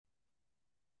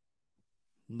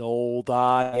Nole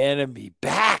Thy Enemy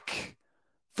back.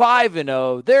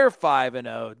 5-0. They're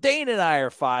 5-0. Dane and I are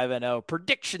 5-0.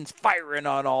 Predictions firing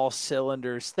on all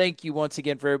cylinders. Thank you once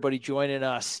again for everybody joining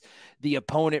us. The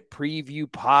Opponent Preview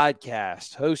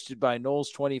Podcast, hosted by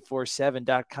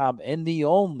Knowles247.com, and the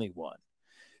only one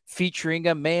featuring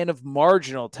a man of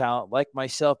marginal talent like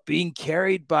myself being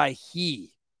carried by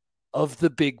he of the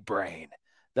big brain,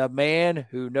 the man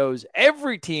who knows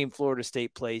every team Florida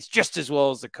State plays just as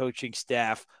well as the coaching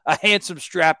staff, a handsome,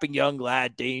 strapping young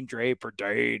lad, Dane Draper.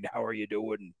 Dane, how are you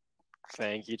doing?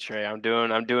 Thank you, Trey. I'm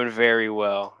doing very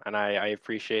well, and I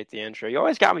appreciate the intro. You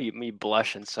always got me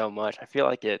blushing so much. I feel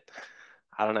like it.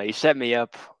 I don't know. You set me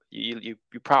up. You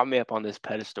propped me up on this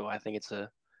pedestal. I think it's a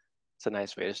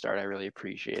nice way to start. I really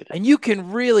appreciate it. And you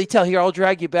can really tell here. I'll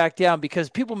drag you back down because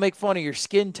people make fun of your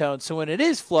skin tone. So when it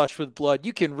is flushed with blood,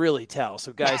 you can really tell.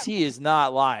 So guys, he is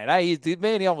not lying.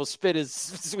 He almost spit his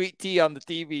sweet tea on the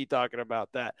TV talking about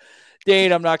that.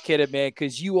 Dane, I'm not kidding, man,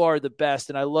 because you are the best,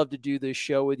 and I love to do this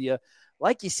show with you.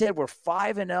 Like you said, we're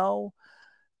 5-0,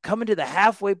 coming to the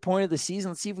halfway point of the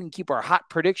season. Let's see if we can keep our hot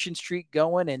prediction streak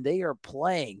going. And they are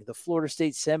playing the Florida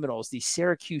State Seminoles, the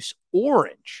Syracuse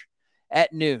Orange,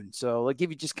 at noon. So I'll give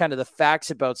you just kind of the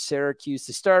facts about Syracuse.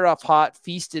 They started off hot,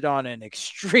 feasted on an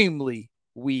extremely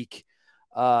weak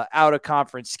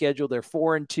out-of-conference schedule. They're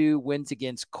 4-2, wins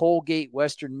against Colgate,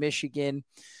 Western Michigan,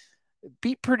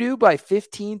 beat Purdue by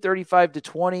 15,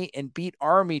 35-20, and beat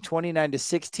Army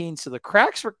 29-16. So the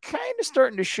cracks were kind of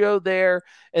starting to show there.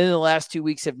 And then the last 2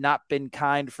 weeks have not been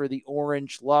kind for the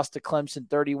Orange. Lost to Clemson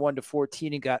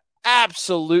 31-14 and got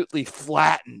absolutely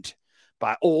flattened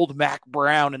by old Mac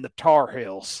Brown and the Tar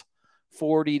Heels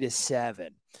 40-7.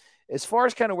 As far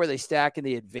as kind of where they stack in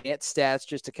the advanced stats,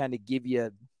 just to kind of give you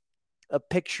a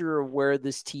picture of where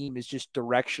this team is just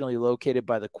directionally located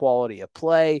by the quality of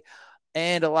play.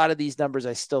 And a lot of these numbers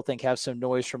I still think have some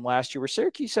noise from last year where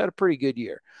Syracuse had a pretty good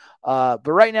year. But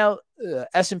right now,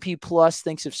 S&P Plus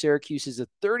thinks of Syracuse as the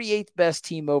 38th best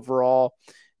team overall.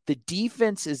 The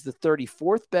defense is the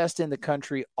 34th best in the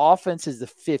country. Offense is the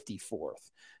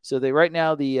 54th. So right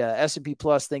now, the S&P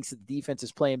Plus thinks that the defense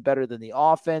is playing better than the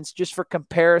offense. Just for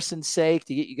comparison's sake,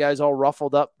 to get you guys all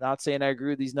ruffled up, not saying I agree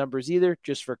with these numbers either,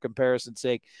 just for comparison's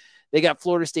sake, they got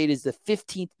Florida State as the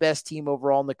 15th best team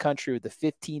overall in the country with the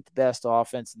 15th best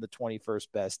offense and the 21st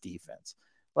best defense.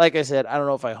 Like I said, I don't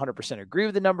know if I 100% agree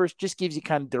with the numbers. Just gives you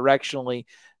kind of directionally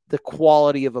the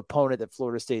quality of opponent that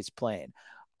Florida State's playing.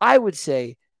 I would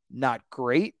say not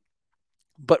great,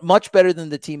 but much better than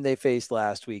the team they faced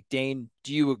last week. Dane,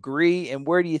 do you agree? And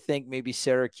where do you think maybe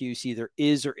Syracuse either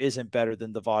is or isn't better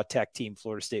than the Va Tech team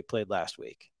Florida State played last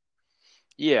week?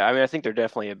 Yeah, I think they're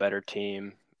definitely a better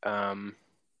team.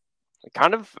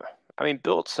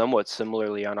 Built somewhat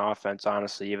similarly on offense,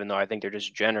 honestly, even though I think they're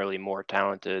just generally more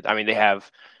talented. They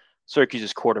have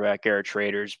Syracuse's quarterback, Garrett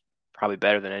Schrader's probably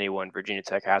better than anyone Virginia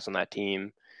Tech has on that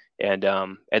team. And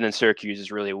then Syracuse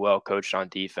is really well coached on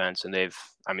defense, and they've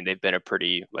been a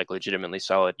pretty legitimately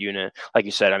solid unit. Like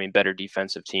you said, better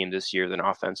defensive team this year than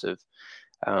offensive.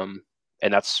 And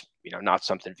that's, not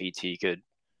something VT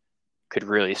could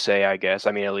really say, I guess.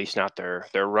 At least not their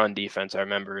run defense, I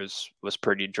remember was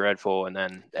pretty dreadful, and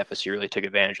then FSU really took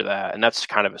advantage of that. And that's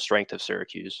kind of a strength of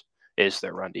Syracuse, is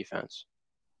their run defense.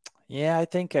 Yeah, I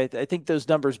think those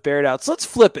numbers bear it out. So let's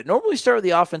flip it. Normally start with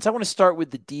the offense. I want to start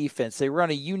with the defense. They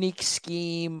run a unique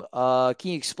scheme. Can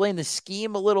you explain the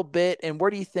scheme a little bit? And where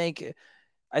do you think?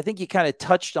 I think you kind of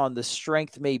touched on the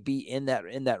strength may be in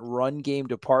that run game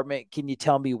department. Can you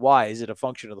tell me why? Is it a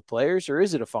function of the players or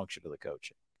is it a function of the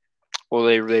coaching? Well,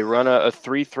 they run a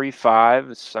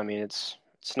 3-3-5.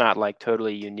 It's not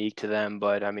totally unique to them,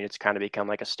 but it's kind of become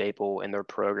like a staple in their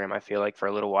program, I feel like, for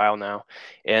a little while now.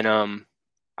 And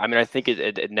I think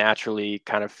it naturally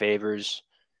kind of favors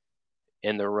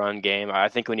in the run game. I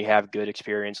think when you have good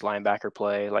experienced linebacker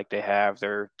play like they have,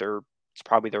 it's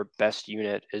probably their best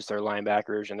unit is their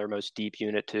linebackers, and their most deep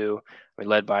unit too.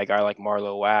 Led by a guy like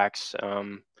Marlowe Wax.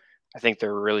 I think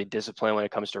they're really disciplined when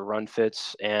it comes to run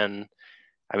fits, and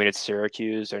it's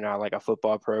Syracuse. They're not like a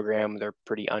football program. They're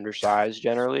pretty undersized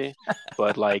generally,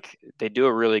 but they do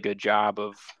a really good job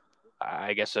of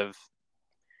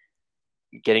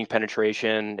getting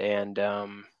penetration and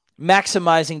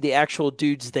maximizing the actual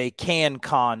dudes they can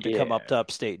con to come up to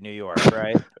upstate New York,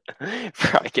 right?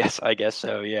 I guess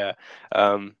so, yeah.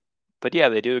 But yeah,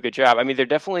 they do a good job. They're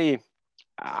definitely,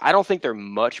 I don't think they're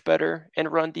much better in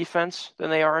run defense than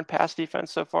they are in pass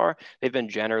defense so far. They've been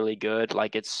generally good.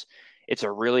 It's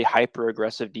a really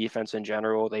hyper-aggressive defense in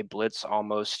general. They blitz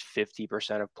almost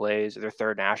 50% of plays. They're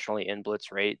third nationally in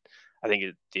blitz rate. I think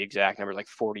the exact number is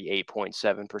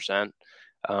 48.7%.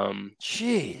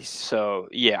 Jeez. So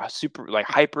yeah, super like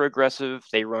hyper aggressive.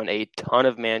 They run a ton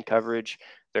of man coverage.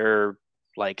 They're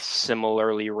like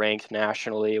similarly ranked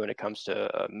nationally when it comes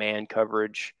to man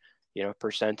coverage,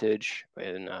 percentage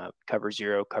in cover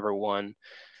 0, cover 1,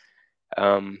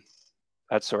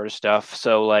 that sort of stuff.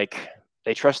 So like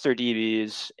they trust their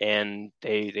DBs and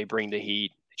they bring the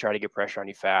heat. They try to get pressure on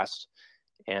you fast,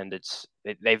 and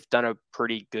they've done a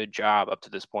pretty good job up to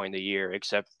this point in the year,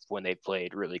 except when they've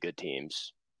played really good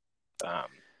teams,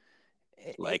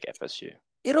 like FSU.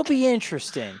 It'll be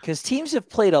interesting because teams have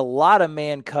played a lot of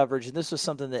man coverage, and this was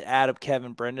something that Adam,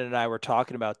 Kevin, Brendan, and I were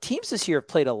talking about. Teams this year have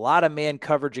played a lot of man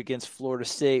coverage against Florida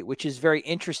State, which is very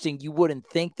interesting. You wouldn't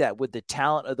think that with the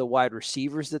talent of the wide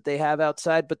receivers that they have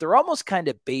outside, but they're almost kind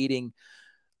of baiting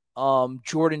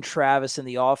Jordan Travis and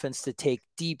the offense to take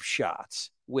deep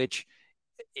shots, which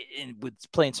with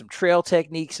playing some trail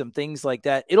techniques, some things like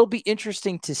that. It'll be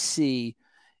interesting to see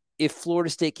if Florida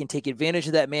State can take advantage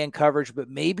of that man coverage, but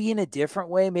maybe in a different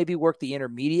way, maybe work the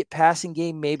intermediate passing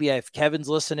game. Maybe if Kevin's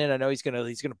listening, I know he's gonna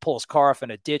pull his car off in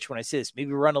a ditch when I say this.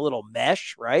 Maybe run a little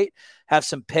mesh, right? Have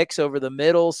some picks over the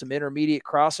middle, some intermediate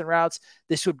crossing routes.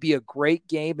 This would be a great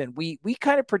game, and we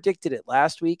kind of predicted it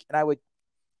last week, and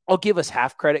I'll give us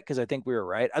half credit because I think we were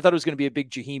right. I thought it was going to be a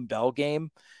big Jaheim Bell game.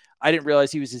 I didn't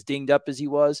realize he was as dinged up as he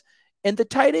was, and the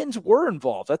tight ends were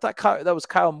involved. I thought that was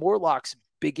Kyle Morlock's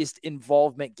biggest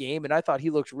involvement game, and I thought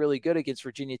he looked really good against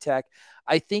Virginia Tech.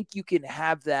 I think you can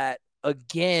have that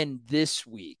again this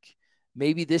week.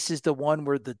 Maybe this is the one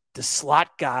where the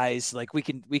slot guys, like we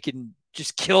can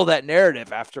just kill that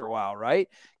narrative after a while, right?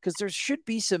 Because there should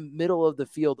be some middle of the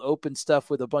field open stuff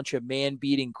with a bunch of man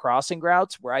beating crossing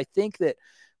routes where I think that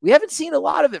we haven't seen a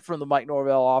lot of it from the Mike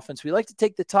Norvell offense. We like to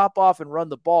take the top off and run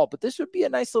the ball, but this would be a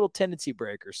nice little tendency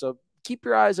breaker. So keep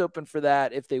your eyes open for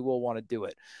that if they will want to do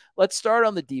it. Let's start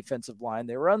on the defensive line.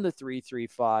 They run the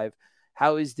 3-3-5.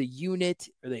 How is the unit?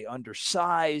 Are they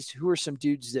undersized? Who are some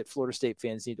dudes that Florida State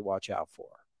fans need to watch out for?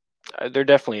 They're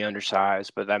definitely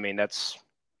undersized, but I mean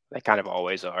they kind of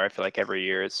always are. I feel like every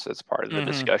year it's part of the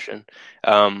discussion.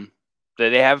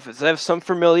 They have some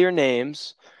familiar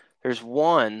names. There's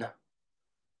one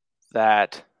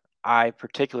that I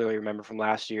particularly remember from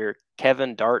last year,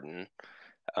 Kevin Darton.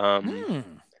 I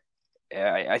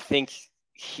think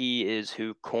he is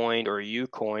who coined, or you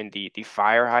coined, the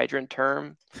fire hydrant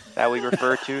term that we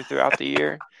refer to throughout the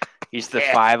year. He's the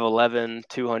 5'11",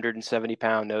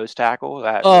 270-pound nose tackle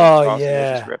that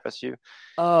finishes for FSU.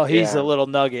 Oh, he's a little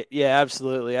nugget. Yeah,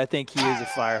 absolutely. I think he is a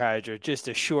fire hydrant. Just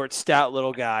a short, stout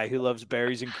little guy who loves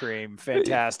berries and cream.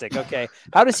 Fantastic. Okay.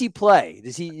 How does he play?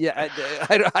 Does he?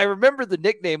 I remember the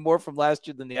nickname more from last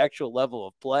year than the actual level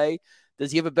of play.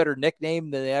 Does he have a better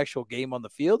nickname than the actual game on the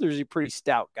field, or is he a pretty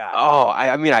stout guy? Oh,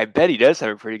 I mean, I bet he does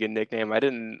have a pretty good nickname. I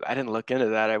didn't look into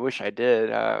that. I wish I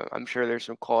did. I'm sure there's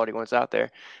some quality ones out there,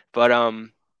 but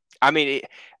I mean,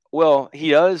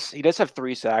 he does have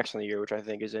 3 sacks in the year, which I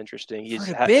think is interesting. He's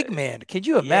a big man. Could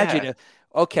you imagine? Yeah.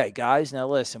 Okay, guys, now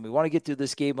listen. We want to get through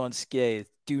this game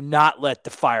unscathed. Do not let the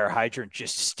fire hydrant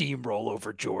just steamroll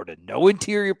over Jordan. No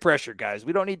interior pressure, guys.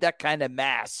 We don't need that kind of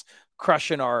mass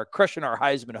crushing our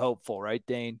Heisman hopeful, right,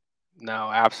 Dane? No,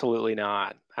 absolutely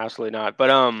not. Absolutely not. But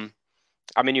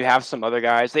I mean, you have some other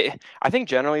guys. I think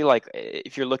generally, like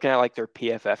if you're looking at like their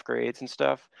PFF grades and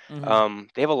stuff,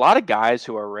 they have a lot of guys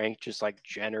who are ranked just like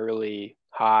generally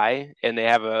high, and they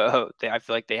have I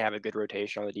feel like they have a good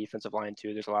rotation on the defensive line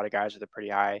too. There's a lot of guys with a pretty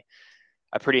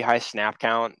high snap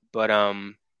count. But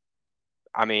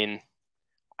I mean,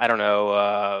 I don't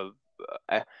know.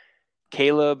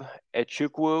 Caleb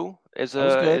Echukwu is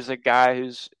a guy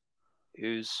who's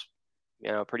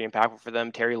pretty impactful for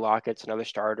them. Terry Lockett's another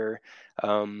starter.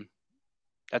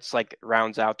 That's like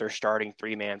rounds out their starting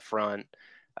 3-man front.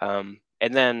 And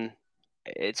then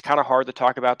it's kind of hard to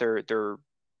talk about their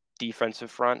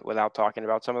defensive front without talking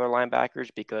about some of their linebackers,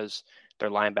 because their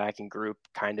linebacking group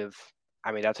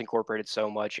that's incorporated so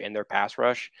much in their pass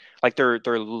rush. Like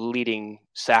their leading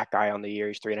sack guy on the year,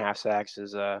 he's 3.5 sacks,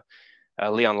 is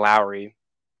Leon Lowry.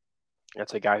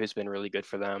 That's a guy who's been really good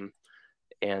for them.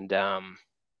 And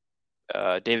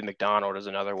David McDonald is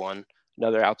another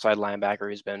outside linebacker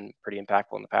who's been pretty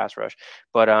impactful in the pass rush.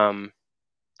 But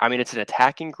I mean, it's an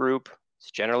attacking group. It's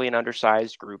generally an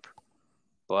undersized group,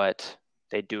 but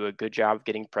they do a good job of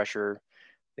getting pressure.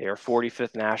 They are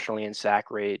 45th nationally in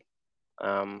sack rate,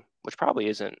 which probably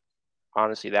isn't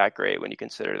honestly that great when you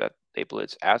consider that they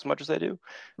blitz as much as they do.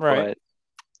 Right.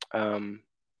 But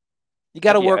you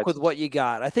got to work with what you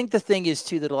got. I think the thing is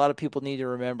too that a lot of people need to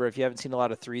remember, if you haven't seen a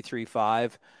lot of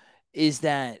 3-3-5, is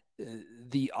that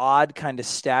the odd kind of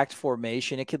stacked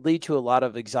formation, it could lead to a lot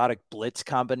of exotic blitz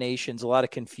combinations, a lot of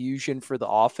confusion for the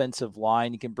offensive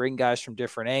line. You can bring guys from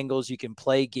different angles. You can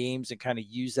play games and kind of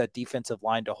use that defensive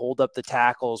line to hold up the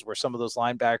tackles where some of those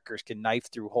linebackers can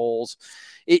knife through holes.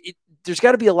 There's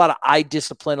got to be a lot of eye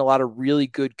discipline, a lot of really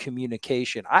good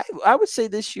communication. I would say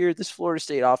this year, this Florida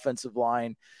State offensive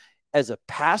line as a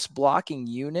pass blocking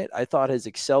unit, I thought has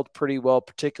excelled pretty well,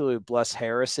 particularly with Bless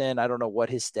Harrison. I don't know what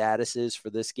his status is for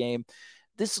this game.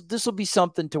 This will be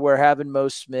something to where having Mo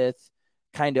Smith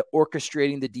kind of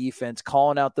orchestrating the defense,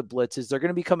 calling out the blitzes. They're going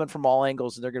to be coming from all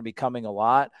angles, and they're going to be coming a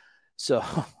lot. So,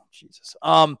 Jesus.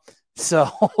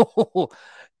 So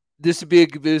this would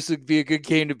be a good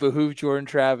game to behoove Jordan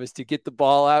Travis to get the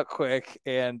ball out quick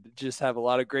and just have a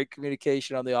lot of great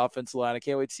communication on the offensive line. I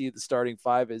can't wait to see the starting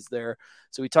five is there.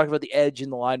 So we talked about the edge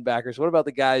and the linebackers. What about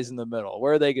the guys in the middle?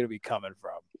 Where are they going to be coming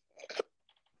from?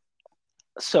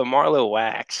 So Marlo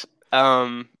Wax.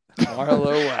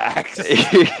 Marlo Wax.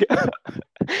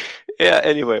 Yeah.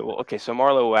 Anyway, well, okay. So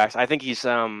Marlo Wax. I think he's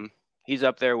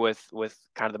up there with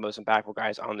kind of the most impactful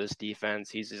guys on this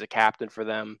defense. He's a captain for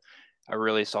them. A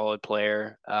really solid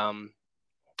player.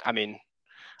 I mean,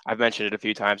 I've mentioned it a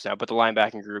few times now, but the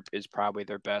linebacking group is probably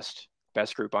their best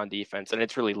group on defense, and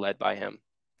it's really led by him.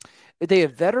 Are they a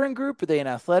veteran group? Are they an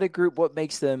athletic group? What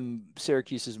makes them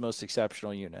Syracuse's most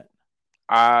exceptional unit?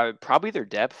 Probably their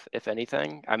depth, if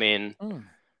anything. I mean,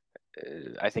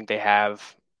 I think they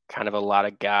have kind of a lot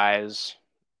of guys.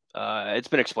 It's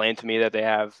been explained to me that they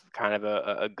have kind of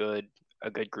a good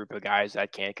group of guys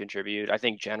that can contribute. I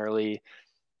think generally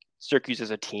Syracuse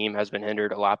as a team has been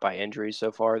hindered a lot by injuries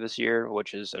so far this year,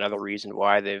 which is another reason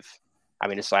why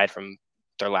aside from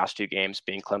their last two games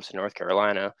being Clemson, North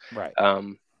Carolina, right.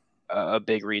 A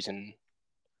big reason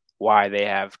why they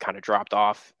have kind of dropped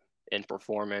off in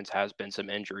performance has been some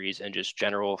injuries and just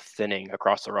general thinning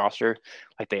across the roster.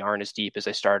 Like they aren't as deep as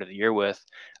they started the year with.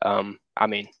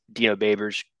 Dino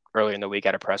Babers earlier in the week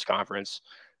at a press conference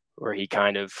where he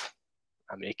kind of,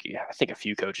 I think a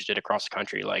few coaches did across the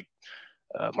country, like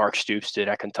Mark Stoops did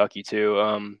at Kentucky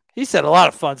too. He said a lot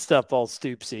of fun stuff, old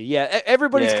Stoopsy. Yeah,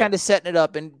 everybody's kind of setting it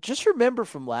up. And just remember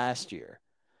from last year,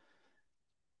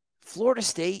 Florida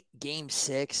State game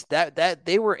 6, that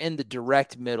they were in the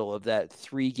direct middle of that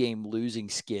 3-game losing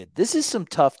skid. This is some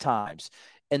tough times.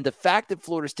 And the fact that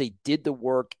Florida State did the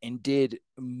work and did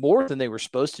more than they were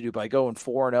supposed to do by going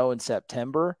 4-0 in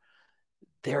September,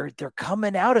 they're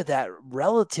coming out of that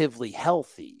relatively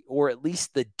healthy, or at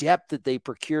least the depth that they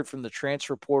procured from the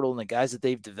transfer portal and the guys that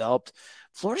they've developed.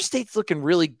 Florida State's looking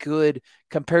really good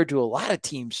compared to a lot of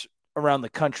teams around the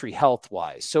country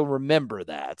health-wise. So remember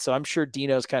that. So I'm sure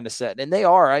Dino's kind of set, and they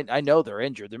are. I know they're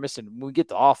injured. They're missing. When we get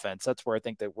to offense, that's where I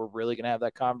think that we're really going to have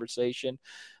that conversation.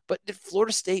 But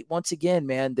Florida State, once again,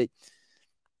 man, they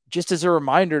just as a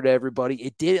reminder to everybody,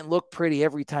 it didn't look pretty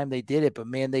every time they did it, but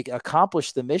man, they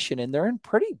accomplished the mission and they're in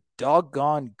pretty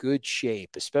doggone good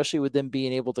shape, especially with them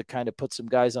being able to kind of put some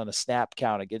guys on a snap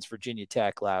count against Virginia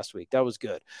Tech last week. That was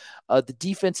good. The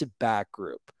defensive back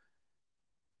group.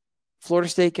 Florida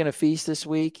State going to feast this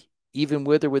week, even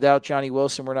with or without Johnny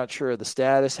Wilson. We're not sure of the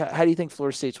status. How do you think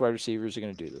Florida State's wide receivers are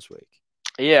going to do this week?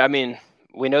 Yeah,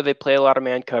 we know they play a lot of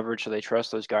man coverage, so they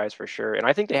trust those guys for sure. And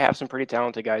I think they have some pretty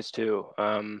talented guys too.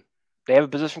 They have a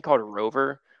position called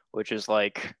rover, which is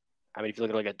like, if you look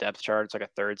at like a depth chart, it's like a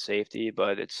third safety,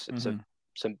 but it's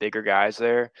some bigger guys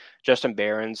there. Justin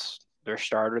Barron's their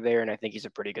starter there, and I think he's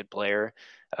a pretty good player.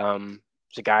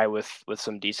 He's a guy with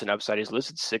some decent upside. He's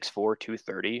listed 6'4",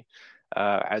 230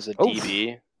 as a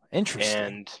DB. Interesting.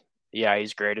 And yeah,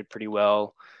 he's graded pretty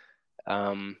well.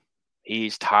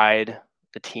 He's tied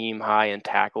the team high in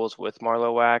tackles with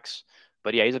Marlo Wax.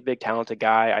 But yeah, he's a big talented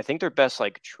guy. I think their best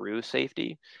like true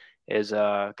safety is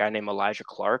a guy named Elijah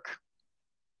Clark.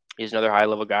 He's another high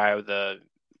level guy with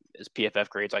his PFF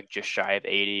grades like just shy of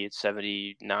 80. It's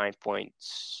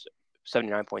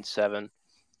 79.7.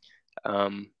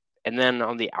 And then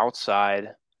on the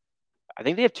outside, I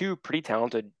think they have two pretty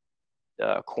talented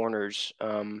corners.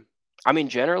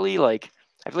 Generally, like,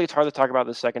 I feel like it's hard to talk about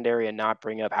the secondary and not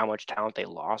bring up how much talent they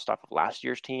lost off of last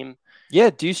year's team. Yeah,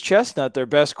 Deuce Chestnut, their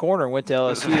best corner, went to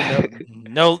LSU.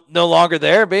 No longer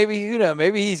there. Maybe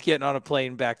he's getting on a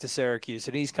plane back to Syracuse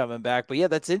and he's coming back. But yeah,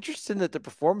 that's interesting that the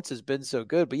performance has been so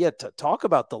good. But yeah, talk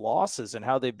about the losses and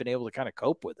how they've been able to kind of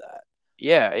cope with that.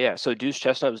 Yeah. So Deuce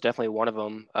Chestnut was definitely one of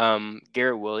them.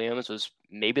 Garrett Williams was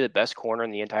maybe the best corner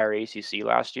in the entire ACC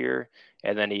last year,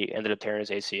 and then he ended up tearing his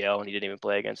ACL, and he didn't even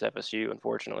play against FSU,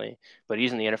 unfortunately. But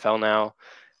he's in the NFL now.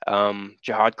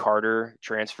 Jihad Carter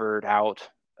transferred out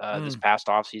this past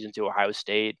offseason to Ohio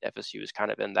State. FSU was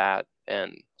kind of in that,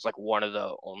 and it's like one of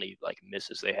the only like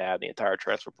misses they had the entire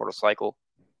transfer portal cycle.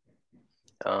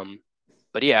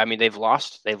 But yeah, I mean they've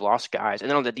lost guys, and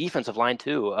then on the defensive line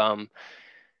too.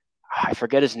 I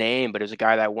forget his name, but it was a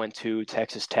guy that went to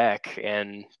Texas Tech,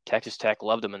 and Texas Tech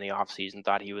loved him in the offseason,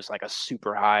 thought he was like a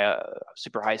super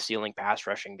high ceiling pass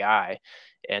rushing guy.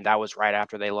 And that was right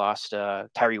after they lost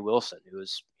Tyree Wilson, who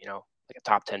was, like a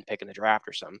top 10 pick in the draft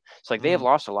or something. So like they have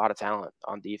lost a lot of talent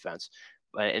on defense,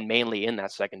 and mainly in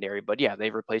that secondary. But yeah,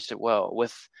 they've replaced it well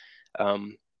with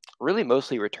really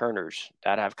mostly returners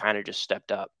that have kind of just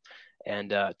stepped up.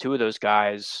 And two of those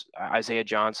guys, Isaiah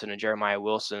Johnson and Jeremiah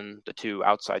Wilson, the two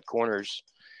outside corners,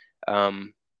 have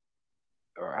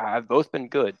both been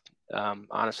good,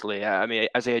 honestly. I mean,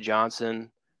 Isaiah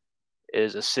Johnson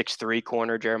is a 6'3"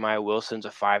 corner. Jeremiah Wilson's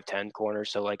a 5'10" corner.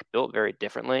 So, like, built very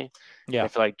differently. Yeah. I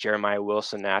feel like Jeremiah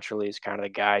Wilson naturally is kind of the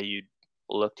guy you'd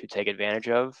look to take advantage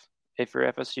of if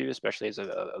you're FSU, especially as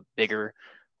a bigger,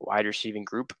 wide receiving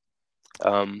group.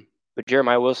 But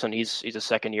Jeremiah Wilson, he's a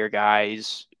second-year guy.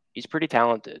 He's pretty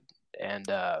talented, and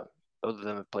both of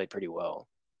them have played pretty well.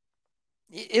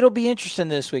 It'll be interesting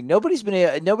this week. Nobody's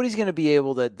going to be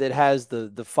able that has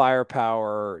the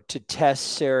firepower to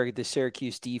test the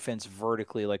Syracuse defense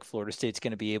vertically like Florida State's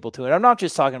going to be able to. And I'm not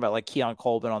just talking about like Keon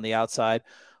Colvin on the outside.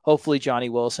 Hopefully Johnny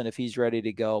Wilson if he's ready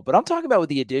to go. But I'm talking about with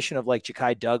the addition of like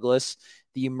Ja'Kai Douglas,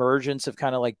 the emergence of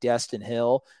kind of like Destin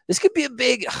Hill. This could be a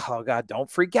big, oh God,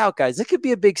 don't freak out, guys. It could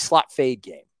be a big slot fade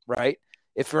game, right?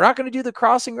 If we're not going to do the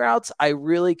crossing routes, I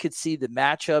really could see the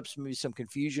matchups, maybe some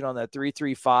confusion on that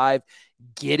 3-3-5,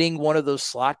 getting one of those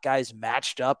slot guys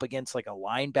matched up against like a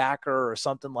linebacker or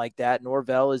something like that.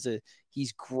 Norvell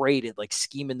he's great at like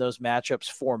scheming those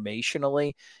matchups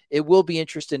formationally. It will be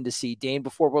interesting to see. Dane,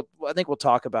 I think we'll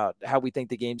talk about how we think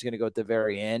the game's going to go at the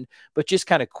very end, but just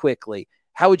kind of quickly,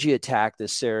 how would you attack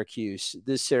this Syracuse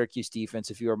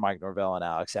defense if you were Mike Norvell and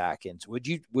Alex Atkins? Would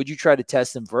you try to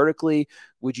test them vertically?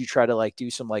 Would you try to like do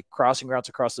some like crossing routes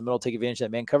across the middle, take advantage of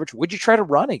that man coverage? Would you try to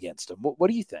run against them? What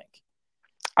do you think?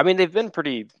 I mean, they've been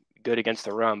pretty good against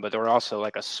the run, but they're also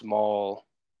like a small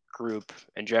group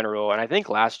in general. And I think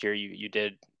last year you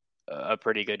did a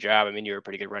pretty good job. I mean, you were a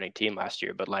pretty good running team last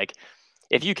year, but like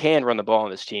if you can run the ball on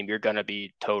this team, you're going to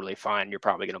be totally fine. You're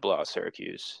probably going to blow out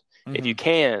Syracuse. Mm-hmm. If you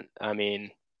can't, I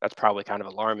mean, that's probably kind of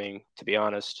alarming, to be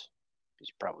honest, because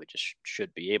you probably just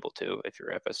should be able to if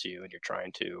you're FSU and you're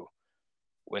trying to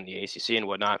win the ACC and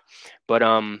whatnot. But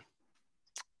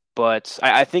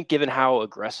I think given how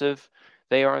aggressive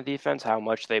they are on defense, how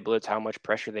much they blitz, how much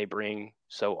pressure they bring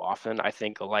so often, I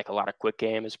think like a lot of quick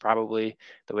game is probably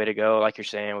the way to go. Like you're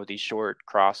saying, with these short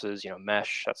crosses,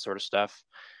 mesh, that sort of stuff.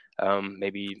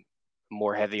 Maybe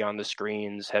more heavy on the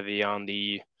screens, heavy on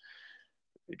the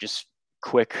just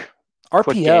quick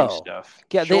game stuff.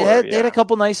 Yeah, they had a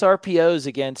couple nice RPOs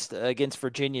against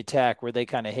Virginia Tech where they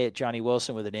kind of hit Johnny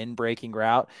Wilson with an in-breaking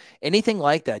route. Anything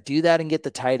like that, do that and get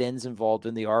the tight ends involved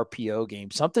in the RPO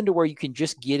game. Something to where you can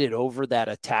just get it over that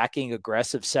attacking,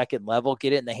 aggressive second level,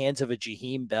 get it in the hands of a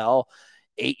Jaheim Bell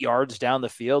 8 yards down the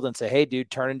field and say, hey,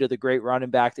 dude, turn into the great running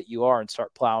back that you are and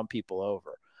start plowing people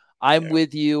over. I'm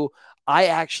with you. I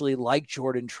actually like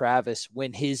Jordan Travis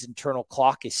when his internal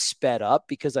clock is sped up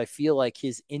because I feel like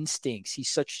his instincts,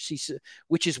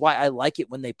 which is why I like it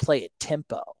when they play at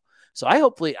tempo. So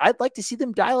I'd like to see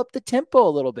them dial up the tempo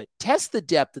a little bit, test the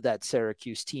depth of that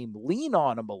Syracuse team, lean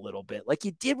on them a little bit like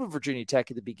you did with Virginia Tech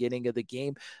at the beginning of the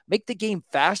game, make the game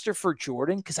faster for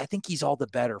Jordan because I think he's all the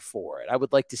better for it. I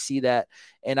would like to see that.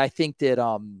 And I think that,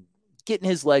 getting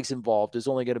his legs involved is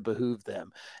only going to behoove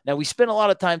them. Now, we spent a lot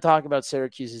of time talking about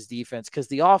Syracuse's defense because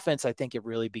the offense, I think it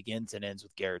really begins and ends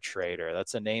with Garrett Schrader.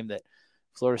 That's a name that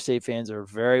Florida State fans are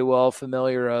very well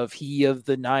familiar of. He of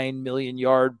the 9 million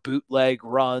yard bootleg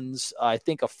runs. I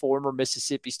think a former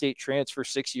Mississippi State transfer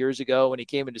 6 years ago when he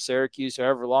came into Syracuse,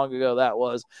 however long ago that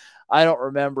was. I don't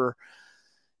remember.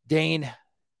 Dane,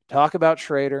 talk about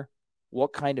Schrader.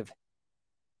 What kind of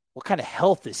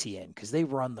health is he in? Because they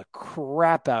run the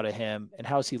crap out of him. And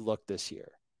how's he looked this year?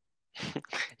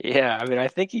 Yeah, I mean, I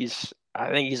think he's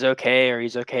okay, or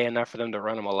he's okay enough for them to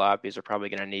run him a lot because they're probably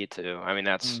going to need to. I mean,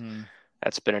 that's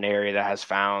been an area that has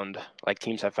found, like,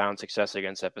 teams have found success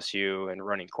against FSU and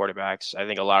running quarterbacks. I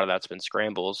think a lot of that's been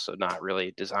scrambles, so not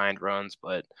really designed runs,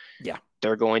 but yeah,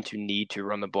 they're going to need to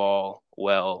run the ball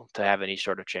well to have any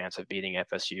sort of chance of beating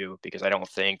FSU because I don't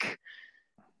think,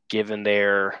 given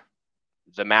the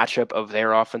matchup of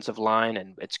their offensive line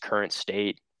and its current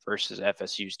state versus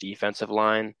FSU's defensive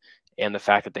line, and the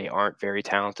fact that they aren't very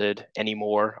talented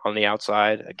anymore on the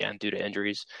outside, again, due to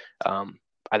injuries,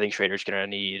 I think Schrader's going to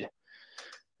need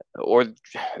or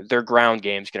their ground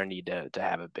game's going to need to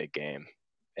have a big game.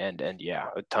 And yeah,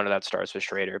 a ton of that starts with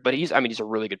Schrader. But he's a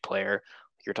really good player.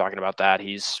 You're talking about that.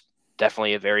 He's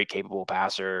definitely a very capable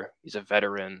passer. He's a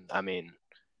veteran. I mean,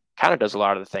 kind of does a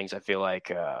lot of the things I feel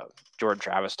like Jordan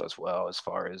Travis does well, as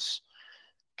far as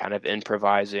kind of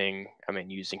improvising. I mean,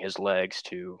 using his legs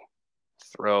to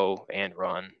throw and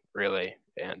run, really.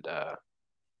 And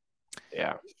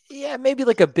yeah. Yeah, maybe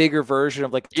like a bigger version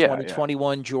of like a Yeah, yeah.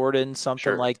 2021 Jordan, something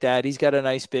Sure. like that. He's got a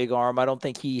nice big arm. I don't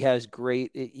think he has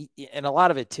great, and a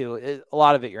lot of it too. A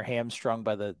lot of it you're hamstrung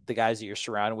by the guys that you're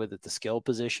surrounded with at the skill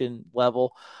position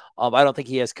level. I don't think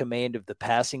he has command of the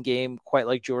passing game quite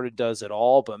like Jordan does at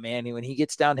all. But man, when he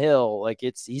gets downhill, like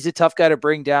he's a tough guy to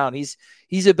bring down. He's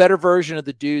a better version of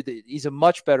the dude. He's a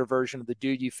much better version of the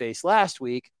dude you faced last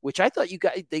week, which I thought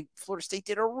Florida State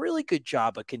did a really good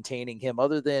job of containing him,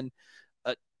 other than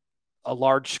a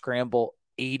large scramble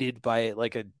aided by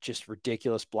like a just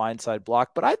ridiculous blindside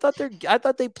block. But I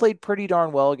thought they played pretty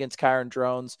darn well against Kyron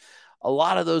Drones. A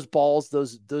lot of those balls,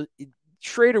 the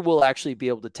Schrader will actually be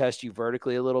able to test you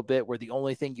vertically a little bit, where the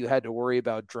only thing you had to worry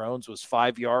about Drones was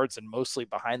 5 yards and mostly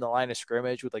behind the line of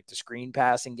scrimmage with like the screen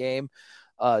passing game.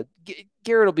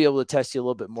 Garrett will be able to test you a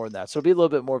little bit more than that. So it'll be a little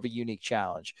bit more of a unique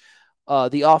challenge.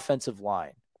 The offensive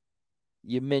line,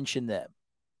 you mentioned them.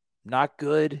 Not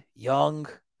good, young.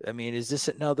 I mean, is this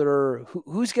another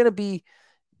who's going to be?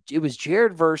 It was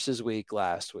Jared versus week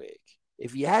last week.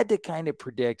 If you had to kind of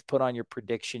put on your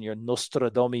prediction, your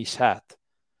Nostradamus hat,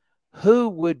 who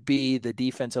would be the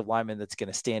defensive lineman that's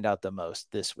going to stand out the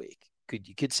most this week?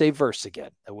 You could say Verse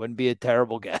again. That wouldn't be a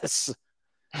terrible guess.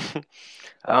 I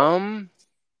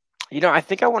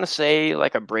think I want to say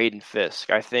like a Braden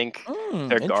Fisk. I think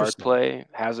their guard play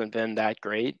hasn't been that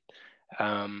great.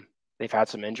 They've had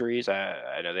some injuries.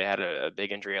 I know they had a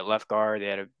big injury at left guard. They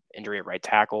had an injury at right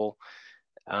tackle.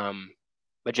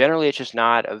 But generally, it's just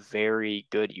not a very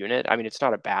good unit. I mean, it's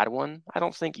not a bad one, I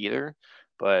don't think either,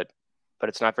 but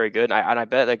it's not very good. And I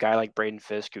bet a guy like Braden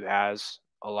Fisk, who has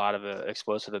a lot of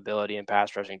explosive ability and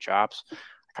pass rushing chops, I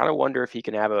kind of wonder if he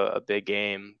can have a big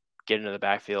game, get into the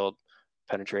backfield,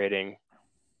 penetrating,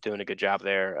 doing a good job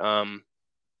there.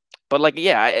 But like,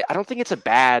 yeah, I don't think it's a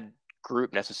bad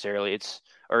group necessarily.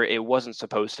 It wasn't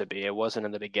supposed to be. It wasn't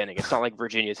in the beginning. It's not like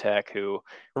Virginia Tech, who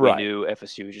we knew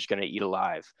FSU was just going to eat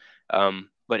alive.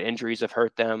 But injuries have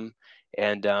hurt them,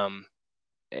 and I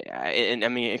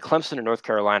mean, Clemson and North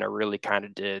Carolina really kind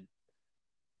of did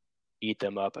eat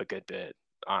them up a good bit,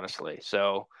 honestly.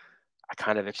 So I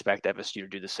kind of expect FSU to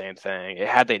do the same thing.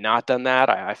 Had they not done that,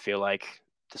 I feel like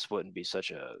this wouldn't be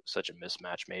such a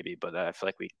mismatch, maybe. But I feel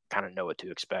like we kind of know what to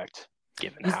expect,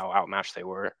 given how outmatched they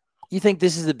were. You think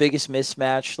this is the biggest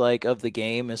mismatch like of the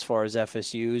game as far as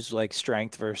FSU's like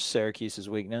strength versus Syracuse's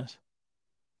weakness?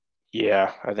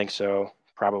 Yeah, I think so.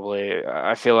 Probably.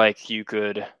 I feel like you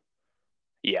could.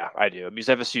 Yeah, I do. Because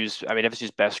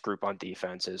FSU's best group on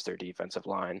defense is their defensive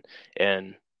line,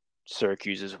 and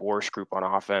Syracuse's worst group on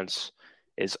offense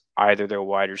is either their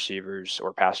wide receivers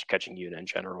or pass catching unit in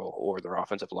general, or their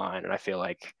offensive line. And I feel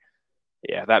like,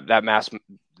 yeah, that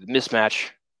mismatch,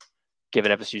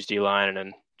 given FSU's D line and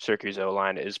then Syracuse O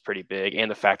line, is pretty big, and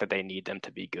the fact that they need them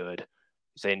to be good,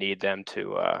 they need them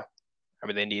to.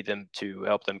 They need them to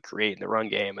help them create in the run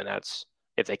game, and that's,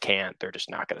 if they can't, they're just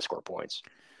not going to score points.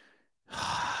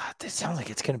 This sounds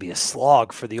like it's going to be a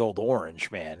slog for the old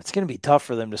Orange, man. It's going to be tough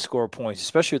for them to score points,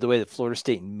 especially with the way that Florida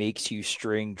State makes you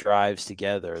string drives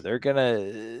together. They're going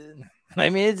to. I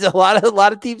mean, it's a lot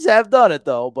of teams have done it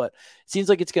though, but it seems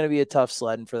like it's going to be a tough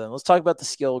sledding for them. Let's talk about the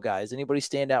skill guys. Anybody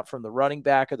stand out from the running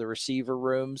back or the receiver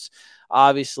rooms?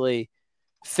 Obviously,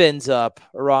 fins up,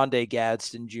 Aronde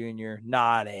Gadsden Jr.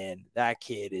 not in. That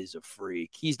kid is a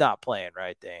freak. He's not playing,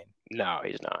 right, Dane? No,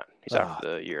 he's not. He's out for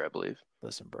the year, I believe.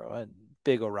 Listen, bro,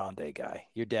 big Aronde guy.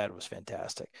 Your dad was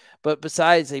fantastic. But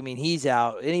besides, I mean, he's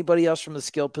out. Anybody else from the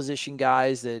skill position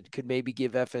guys that could maybe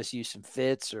give FSU some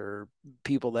fits, or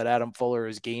people that Adam Fuller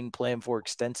is game plan for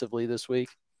extensively this week?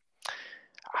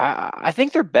 I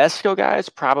think their best skill guys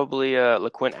probably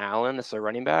LaQuint Allen as their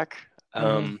running back.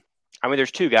 I mean,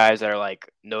 there's two guys that are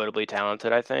like notably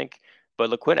talented, I think. But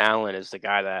LaQuint Allen is the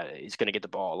guy that he's going to get the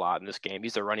ball a lot in this game.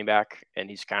 He's the running back, and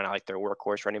he's kind of like their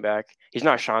workhorse running back. He's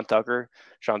not Sean Tucker.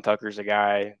 Sean Tucker's a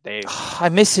guy I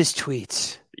miss his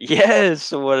tweets.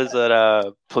 Yes. What is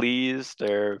it? Pleased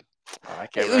or I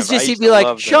can't It was remember. I just, he'd used be to like,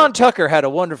 love Sean the Tucker had a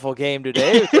wonderful game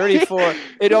today. 34.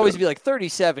 It'd always be like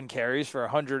 37 carries for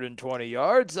 120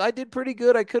 yards. I did pretty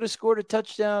good. I could have scored a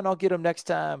touchdown. I'll get him next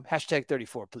time. Hashtag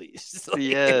 34, please.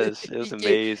 yes, it was He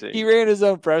amazing. ran his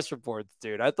own press reports,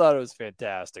 dude. I thought it was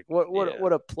fantastic. Yeah.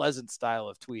 What a pleasant style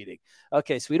of tweeting.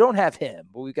 Okay, so we don't have him,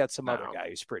 but we got some other No. guy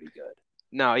who's pretty good.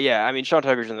 No, yeah. I mean, Sean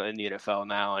Tucker's in the NFL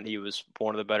now, and he was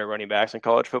one of the better running backs in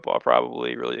college football,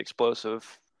 probably. Really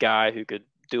explosive guy who could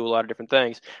do a lot of different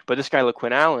things. But this guy,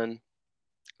 LaQuinn Allen,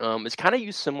 is kind of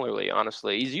used similarly,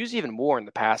 honestly. He's used even more in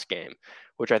the pass game,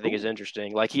 which I think is Ooh.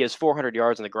 interesting. Like, he has 400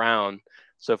 yards on the ground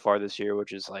so far this year,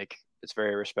 which is like, it's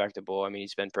very respectable. I mean,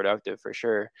 he's been productive for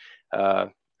sure.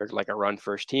 Or like a run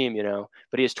first team,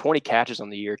 but he has 20 catches on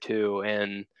the year too.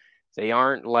 And they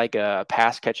aren't like a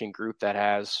pass catching group that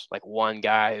has like one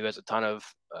guy who has a ton of,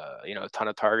 a ton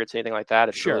of targets, anything like that.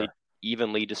 It's really Sure.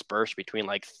 evenly dispersed between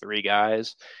like three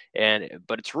guys,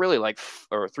 but it's really like,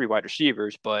 or three wide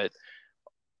receivers, but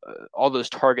all those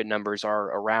target numbers are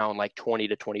around like 20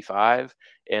 to 25.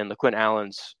 And LaQuinn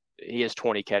Allen's, he has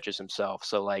 20 catches himself.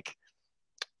 So like,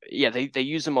 yeah, they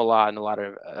use him a lot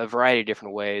in a variety of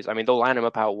different ways. I mean, they'll line him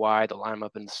up out wide, they'll line him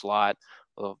up in the slot,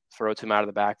 they'll throw to him out of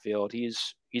the backfield.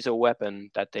 He's a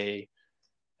weapon that they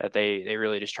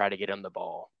really just try to get him the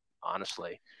ball,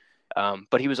 honestly.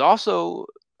 But he was also,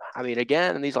 I mean,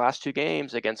 again, in these last two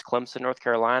games against Clemson, North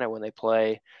Carolina, when they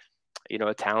play,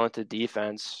 a talented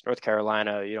defense. North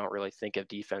Carolina, you don't really think of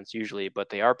defense usually, but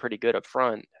they are pretty good up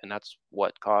front, and that's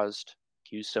what caused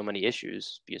Hughes so many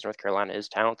issues, because North Carolina is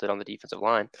talented on the defensive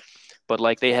line. But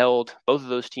like, both of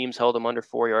those teams held him under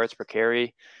 4 yards per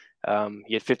carry.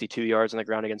 He had 52 yards on the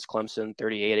ground against Clemson,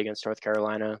 38 against North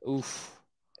Carolina. Oof.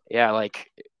 Yeah, like,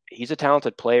 he's a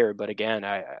talented player, but again,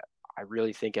 I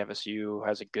really think FSU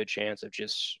has a good chance of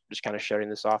just kind of shutting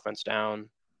this offense down.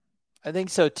 I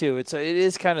think so too. It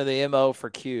is kind of the MO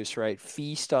for Cuse, right?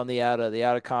 Feast on the out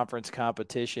of conference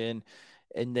competition,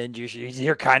 and then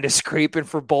you're kind of scraping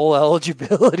for bowl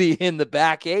eligibility in the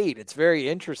back eight. It's very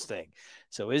interesting.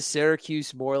 So is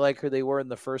Syracuse more like who they were in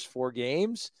the first four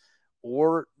games,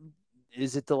 or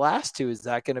is it the last two? Is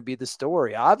that going to be the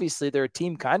story? Obviously, they're a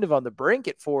team kind of on the brink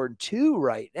at 4-2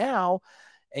 right now,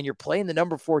 and you're playing the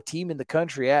number 4 team in the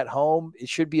country at home. It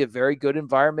should be a very good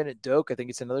environment at Doak. I think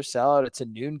it's another sellout. It's a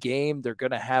noon game. They're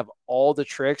going to have all the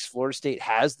tricks. Florida State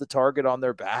has the target on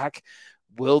their back.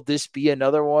 Will this be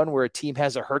another one where a team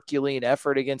has a Herculean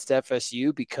effort against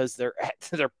FSU because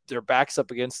their backs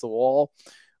up against the wall?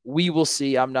 We will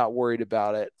see. I'm not worried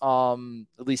about it.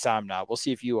 At least I'm not. We'll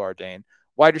see if you are, Dane.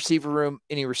 Wide receiver room,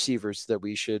 any receivers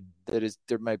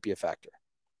there might be a factor?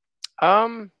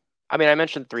 I mean, I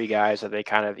mentioned three guys that they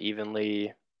kind of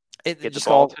evenly get the Just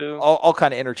ball to. all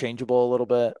kind of interchangeable a little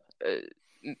bit.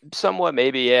 Somewhat,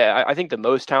 maybe, yeah. I think the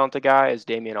most talented guy is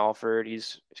Damian Alford.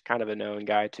 He's kind of a known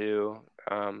guy too.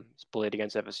 He's played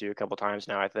against FSU a couple times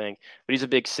now, I think. But he's a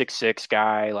big 6'6"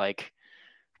 guy, like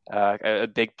a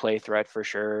big play threat for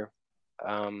sure.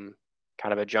 Kind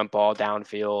of a jump ball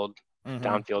downfield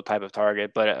type of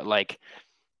target. But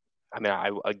I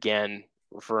mean, again,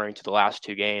 referring to the last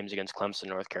two games against Clemson,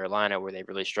 North Carolina, where they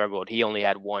really struggled, he only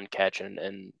had one catch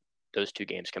in those two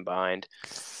games combined.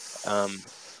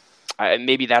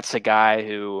 Maybe that's a guy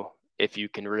who, if you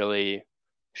can really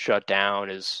shut down,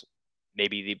 is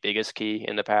maybe the biggest key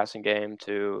in the passing game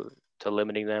to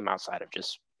limiting them, outside of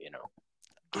just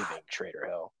giving Trader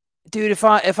hell. Dude, if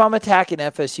I'm attacking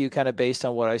FSU kind of based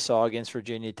on what I saw against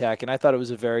Virginia Tech, and I thought it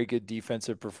was a very good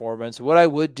defensive performance, what I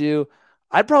would do,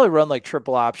 I'd probably run like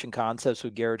triple option concepts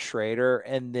with Garrett Schrader,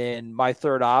 and then my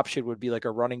third option would be like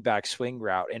a running back swing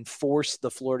route and force the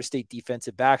Florida State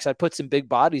defensive backs. I'd put some big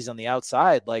bodies on the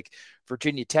outside like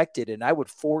Virginia Tech did, and I would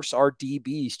force our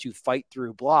DBs to fight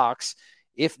through blocks.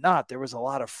 If not, there was a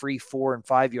lot of free 4 and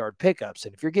 5 yard pickups,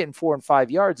 and if you're getting 4 and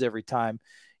 5 yards every time,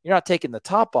 you're not taking the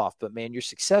top off, but man, your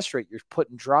success rate, you're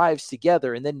putting drives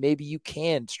together, and then maybe you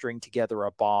can string together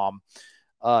a bomb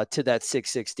to that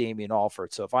 6'6" Damian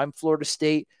Alford. So if I'm Florida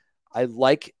State, I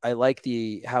like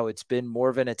how it's been more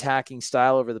of an attacking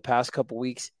style over the past couple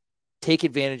weeks. Take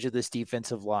advantage of this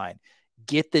defensive line.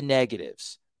 Get the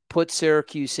negatives. Put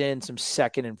Syracuse in some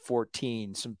 2nd and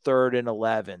 14, some 3rd and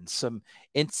 11, some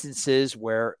instances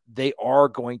where they are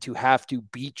going to have to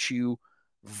beat you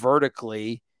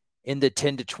vertically in the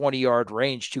 10 to 20 yard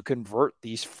range to convert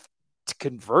these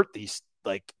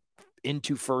like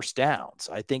into first downs.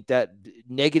 I think that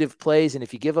negative plays, and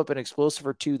if you give up an explosive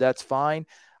or two, that's fine.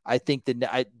 I think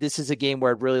this is a game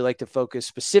where I'd really like to focus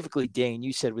specifically, Dane,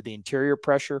 you said, with the interior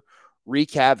pressure,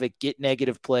 wreak havoc, get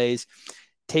negative plays,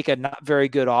 take a not very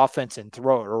good offense and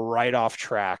throw it right off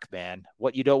track, man.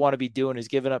 What you don't want to be doing is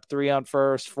giving up 3 on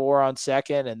first, 4 on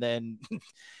second, and then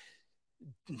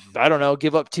I don't know,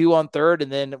 give up 2 on third.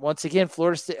 And then once again,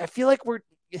 Florida State, I feel like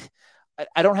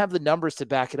I don't have the numbers to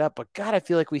back it up, but God, I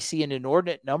feel like we see an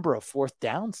inordinate number of fourth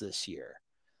downs this year.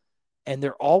 And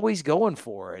they're always going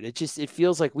for it. It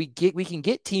feels like we can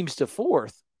get teams to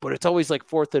fourth, but it's always like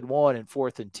 4th and 1 and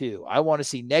 4th and 2. I want to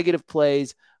see negative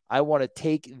plays. I want to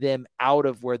take them out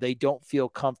of where they don't feel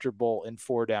comfortable in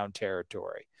 4-down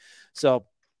territory. So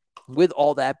with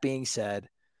all that being said,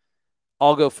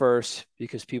 I'll go first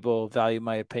because people value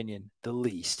my opinion the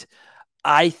least.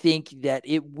 I think that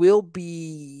it will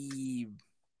be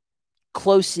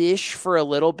close-ish for a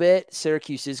little bit.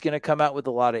 Syracuse is going to come out with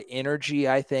a lot of energy.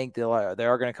 I think they are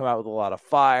going to come out with a lot of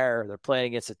fire. They're playing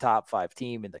against a top 5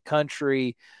 team in the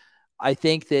country. I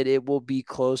think that it will be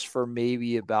close for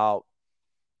maybe about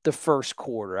the first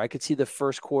quarter. I could see the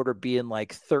first quarter being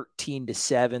like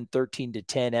 13-7, 13-10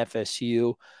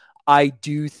 FSU. I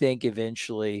do think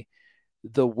eventually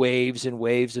the waves and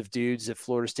waves of dudes that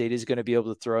Florida State is going to be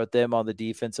able to throw at them on the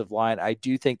defensive line. I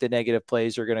do think the negative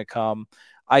plays are going to come.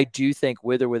 I do think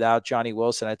with or without Johnny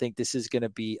Wilson, I think this is going to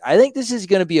be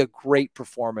a great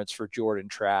performance for Jordan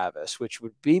Travis, which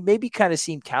would be maybe kind of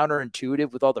seem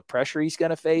counterintuitive with all the pressure he's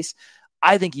going to face.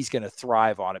 I think he's going to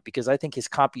thrive on it because I think his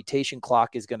computation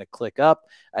clock is going to click up.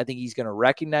 I think he's going to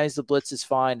recognize the blitz is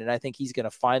fine, and I think he's going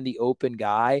to find the open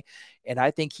guy. And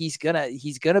I think he's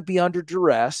gonna be under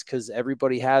duress because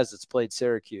everybody that's played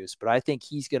Syracuse. But I think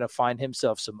he's going to find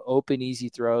himself some open, easy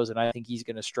throws, and I think he's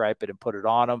going to stripe it and put it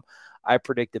on him. I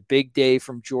predict a big day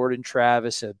from Jordan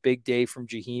Travis, a big day from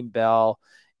Jaheim Bell,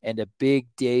 and a big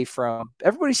day from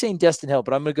everybody's saying Destin Hill,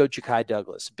 but I'm going to go Ja'Kai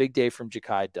Douglas. A big day from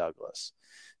Ja'Kai Douglas.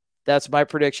 That's my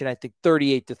prediction. I think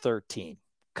 38-13.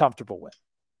 Comfortable win.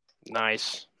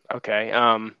 Nice. Okay.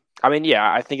 I mean,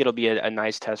 yeah, I think it'll be a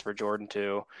nice test for Jordan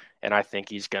too, and I think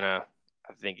he's gonna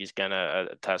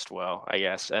test well, I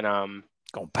guess. And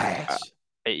gonna pass.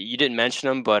 You didn't mention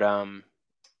him, but I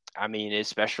mean,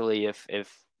 especially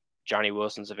if Johnny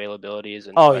Wilson's availability is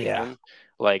in question,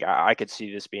 like I could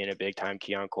see this being a big time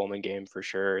Keon Coleman game for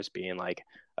sure, as being like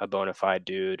a bona fide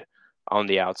dude on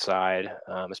the outside,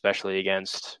 especially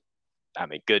against, I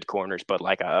mean, good corners, but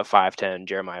like a 5'10"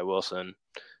 Jeremiah Wilson,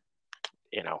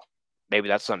 maybe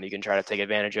that's something you can try to take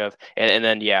advantage of. And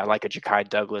then, yeah, like a Ja'Kai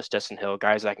Douglas, Destin Hill,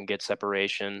 guys that can get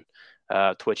separation,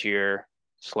 twitchier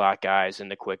slot guys in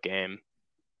the quick game,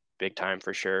 big time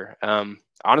for sure.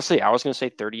 Honestly, I was going to say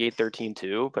 38-13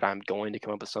 too, but I'm going to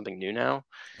come up with something new now.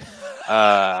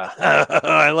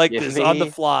 I like this on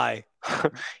the fly.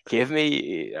 Give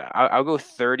me, I'll go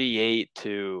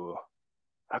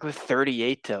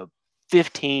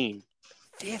 38-15.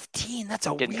 15. That's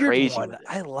a weird one.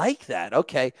 I like that.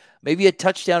 Okay. Maybe a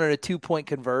touchdown and a 2-point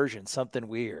conversion. Something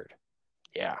weird.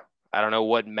 Yeah. I don't know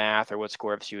what math or what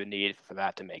score FSU would need for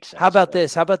that to make sense. How about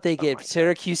this? How about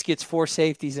Syracuse gets 4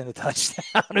 safeties and a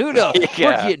touchdown? Who knows?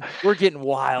 Yeah. We're getting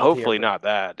wild. Hopefully here, not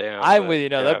that. Damn, I'm with you.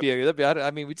 No, that'd be.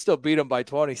 I mean, we'd still beat them by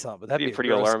 20 something. That'd be a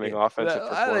pretty alarming offensive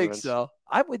performance. I think so.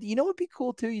 I'm with you. You know what'd be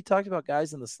cool too? You talked about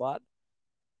guys in the slot.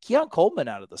 Keon Coleman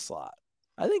out of the slot.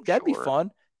 I think that'd be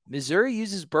fun. Missouri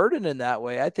uses Burden in that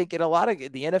way. I think in a lot of the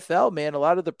NFL, man, a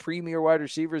lot of the premier wide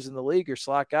receivers in the league are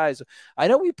slot guys. I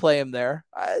know we play them there.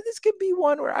 This could be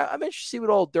one where I'm interested to see what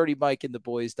old Dirty Mike and the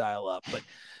boys dial up. But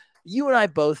you and I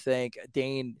both think,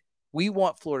 Dane, we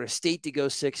want Florida State to go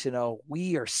 6-0.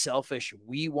 We are selfish.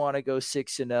 We want to go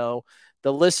 6-0.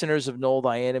 The listeners of Nole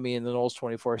Thy Enemy and the Noles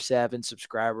 24/7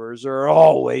 subscribers are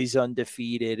always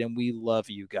undefeated, and we love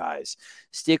you guys.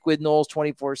 Stick with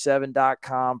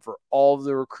Noles247.com for all of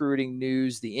the recruiting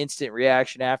news, the instant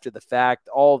reaction after the fact,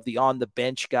 all of the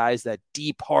on-the-bench guys, that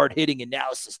deep, hard-hitting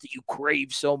analysis that you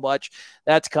crave so much.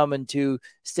 That's coming too.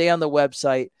 Stay on the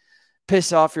website.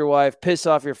 Piss off your wife, piss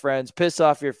off your friends, piss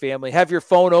off your family. Have your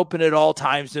phone open at all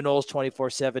times to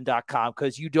Noles247.com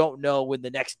because you don't know when the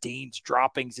next Dane's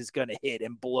droppings is going to hit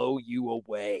and blow you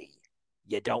away.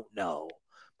 You don't know.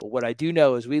 But what I do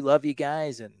know is we love you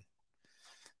guys, and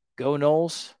go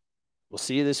Noles. We'll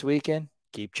see you this weekend.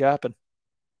 Keep chopping.